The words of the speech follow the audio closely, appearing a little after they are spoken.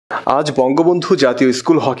আজ বঙ্গবন্ধু জাতীয়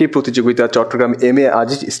school hockey প্রতিযোগিতা চট্টগ্রাম এম.এ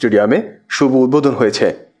আজিজ স্টেডিয়ামে শুভ উদ্বোধন হয়েছে।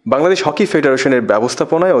 বাংলাদেশ হকি ফেডারেশনের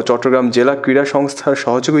ব্যবস্থাপনায় ও চট্টগ্রাম জেলা ক্রীড়া সংস্থার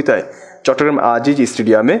সহযোগিতায় চট্টগ্রাম আজিজ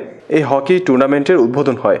স্টেডিয়ামে এই হকি টুর্নামেন্টের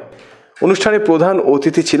উদ্বোধন হয়। অনুষ্ঠানে প্রধান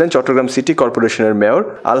অতিথি ছিলেন চট্টগ্রাম সিটি কর্পোরেশনের মেয়র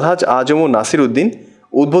আলহাজ আজম নাসির উদ্দিন।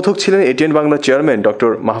 উদ্বোধক ছিলেন ATN Bangla chairman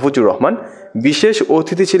doctor Mahfuzur Rahman. বিশেষ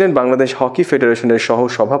অতিথি ছিলেন বাংলাদেশ হকি ফেডারেশনের সহ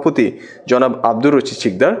সভাপতি জনাব আব্দুর রশিদ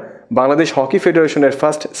শিকদার, বাংলাদেশ হকি ফেডারেশনের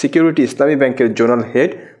ফার্স্ট সিকিউরিটি ইসলামী ব্যাংকের জোনাল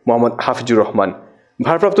হেড মোহাম্মদ হাফিজুর রহমান,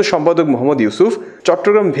 ভারপ্রাপ্ত সম্পাদক মোহাম্মদ ইউসুফ,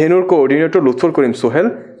 চট্টগ্রাম ভেন্যুর কোঅর্ডিনেটর লুৎফুল করিম সোহেল,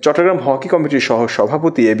 চট্টগ্রাম হকি কমিটির সহ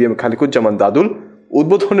সভাপতি এবিএম খালিকুজ্জামান দাদুল।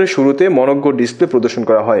 উদ্বোধনের শুরুতে মনোজ্ঞ ডিসপ্লে প্রদর্শন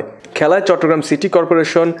করা হয়। খেলায় Chittagong city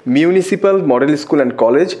corporation municipal model school and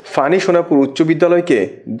college funny Sonapur উচ্চ বিদ্যালয়কে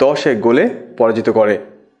 10-1 গোলে পরাজিত করে।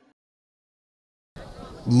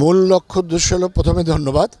 মূল লক্ষ্য উদ্দেশ্য হলো, প্রথমে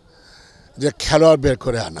ধন্যবাদ যে খেলোয়াড় বের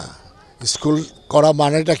করে আনা। স্কুল করা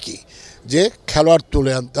মানেটা কি, যে খেলোয়াড়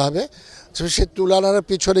তুলে আনতে হবে। সে তুলে আনার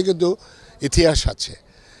পিছনে কিন্তু ইতিহাস আছে।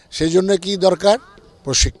 সেই জন্য কি দরকার?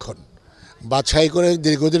 প্রশিক্ষণ, বাছাই করে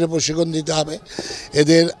দীর্ঘদিনের প্রশিক্ষণ দিতে হবে,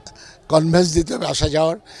 এদের কনভেন্স দিতে হবে আসা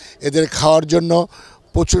যাওয়ার, এদের খাওয়ার জন্য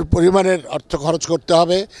প্রচুর পরিমাণের অর্থ খরচ করতে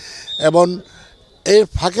হবে এবং এর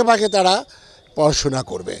ফাঁকে ফাঁকে তারা পড়াশোনা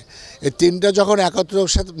করবে। এই তিনটা যখন একত্র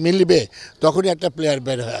সাথে মিলবে তখনই একটা প্লেয়ার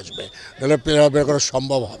বের হয়ে আসবে, নাহলে প্লেয়ার বের করা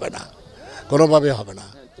সম্ভব হবে না, কোনোভাবে হবে না।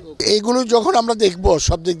 এইগুলো যখন আমরা দেখব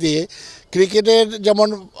সব দিক দিয়ে, ক্রিকেটের যেমন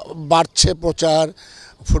বাড়ছে প্রচার,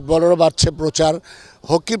 ফুটবলেরও বাড়ছে প্রচার,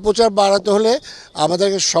 হকির প্রচার বাড়াতে হলে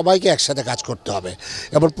আমাদেরকে সবাইকে একসাথে কাজ করতে হবে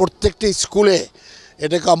এবং প্রত্যেকটি স্কুলে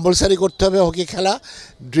এটা কম্পালসারি করতে হবে। হকি খেলা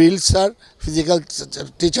ড্রিল স্যার, ফিজিক্যাল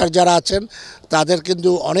টিচার যারা আছেন তাদের কিন্তু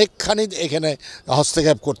অনেকখানি এখানে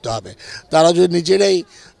হস্তক্ষেপ করতে হবে। তারা যদি নিজেরাই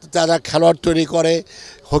তারা খেলোয়াড় তৈরি করে,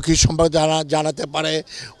 হকি সম্পর্কে জানাতে পারে,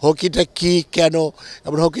 হকিটা কি, কেন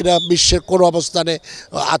এবং হকিটা বিশ্বের কোন অবস্থানে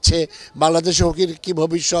আছে, বাংলাদেশে হকির কি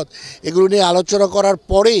ভবিষ্যৎ, এগুলো নিয়ে আলোচনা করার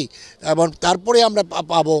পরেই এবং তারপরে আমরা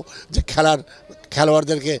পাবো যে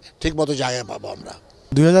খেলোয়াড়দেরকে ঠিকমতো জায়গা পাবো আমরা।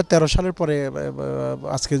 2013 সালের পরে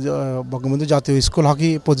আজকে বঙ্গবন্ধু জাতীয় স্কুল হকি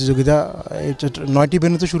প্রতিযোগিতা 9টি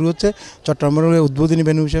ভেন্যুতে শুরু হচ্ছে। চট্টগ্রামের উদ্বোধনী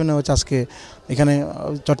ভেন্যু হিসেবে নেওয়া হচ্ছে। আজকে এখানে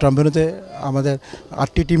চট্টগ্রাম ভেন্যুতে আমাদের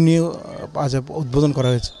 8টি টিম নিয়ে আজ উদ্বোধন করা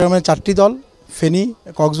হয়েছে। চট্টগ্রামের 4টি দল, ফেনী,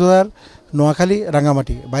 কক্সবাজার, নোয়াখালী,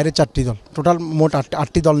 রাঙ্গামাটি, বাইরের 4টি দল, টোটাল মোট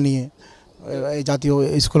 8টি দল নিয়ে এই জাতীয়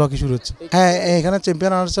স্কুল হকি শুরু হচ্ছে। হ্যাঁ, এখানে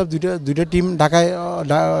চ্যাম্পিয়ন রানার্স আপ দুইটা টিম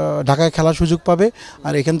ঢাকায় খেলার সুযোগ পাবে,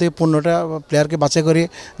 আর এখান থেকে 15টা প্লেয়ারকে বাছাই করে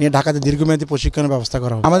নিয়ে ঢাকাতে দীর্ঘমেয়াদী প্রশিক্ষণের ব্যবস্থা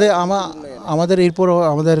করা হবে। আমাদের এরপর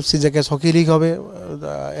আমাদের সিজেকেএস হকি লিগ হবে,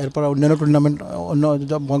 এরপর অন্যান্য টুর্নামেন্ট, অন্য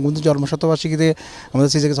বঙ্গবন্ধু জন্মশতবার্ষিকীতে আমাদের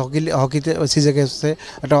সিজেকেএসে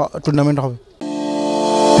একটা টুর্নামেন্ট হবে।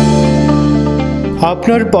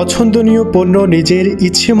 আপনার পছন্দনীয় পণ্য নিজের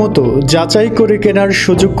ইচ্ছে মতো যাচাই করে কেনার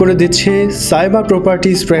সুযোগ করে দিচ্ছে সাইমা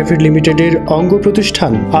প্রপার্টিজ প্রাইভেট লিমিটেডের অঙ্গ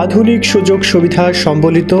প্রতিষ্ঠান আধুনিক সুযোগ সুবিধা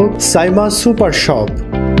সম্বলিত সাইমা সুপার শপ।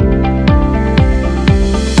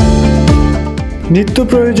 নিত্য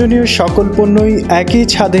প্রয়োজনীয় সকল পণ্যই একই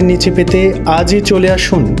ছাদের নিচে পেতে আজই চলে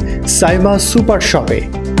আসুন সাইমা সুপার শপে।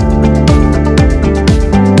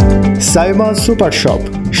 সাইমা সুপার শপ,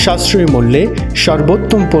 সাশ্রয়ী মূল্যে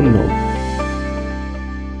সর্বোত্তম পণ্য।